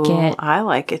 I like it. I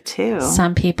like it too.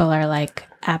 Some people are like,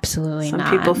 absolutely Some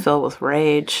not. people fill with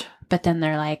rage. But then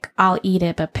they're like, I'll eat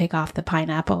it, but pick off the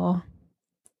pineapple.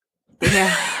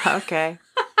 Yeah, okay.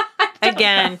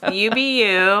 Again, you be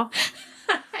you.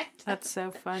 That's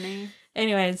so funny.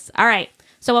 Anyways, all right.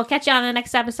 So we'll catch you on the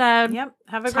next episode. Yep.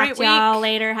 Have a Talk great to y'all week.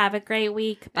 later. Have a great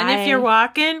week. Bye. And if you're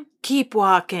walking, keep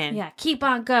walking. yeah, keep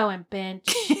on going, bench.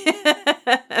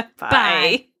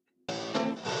 Bye.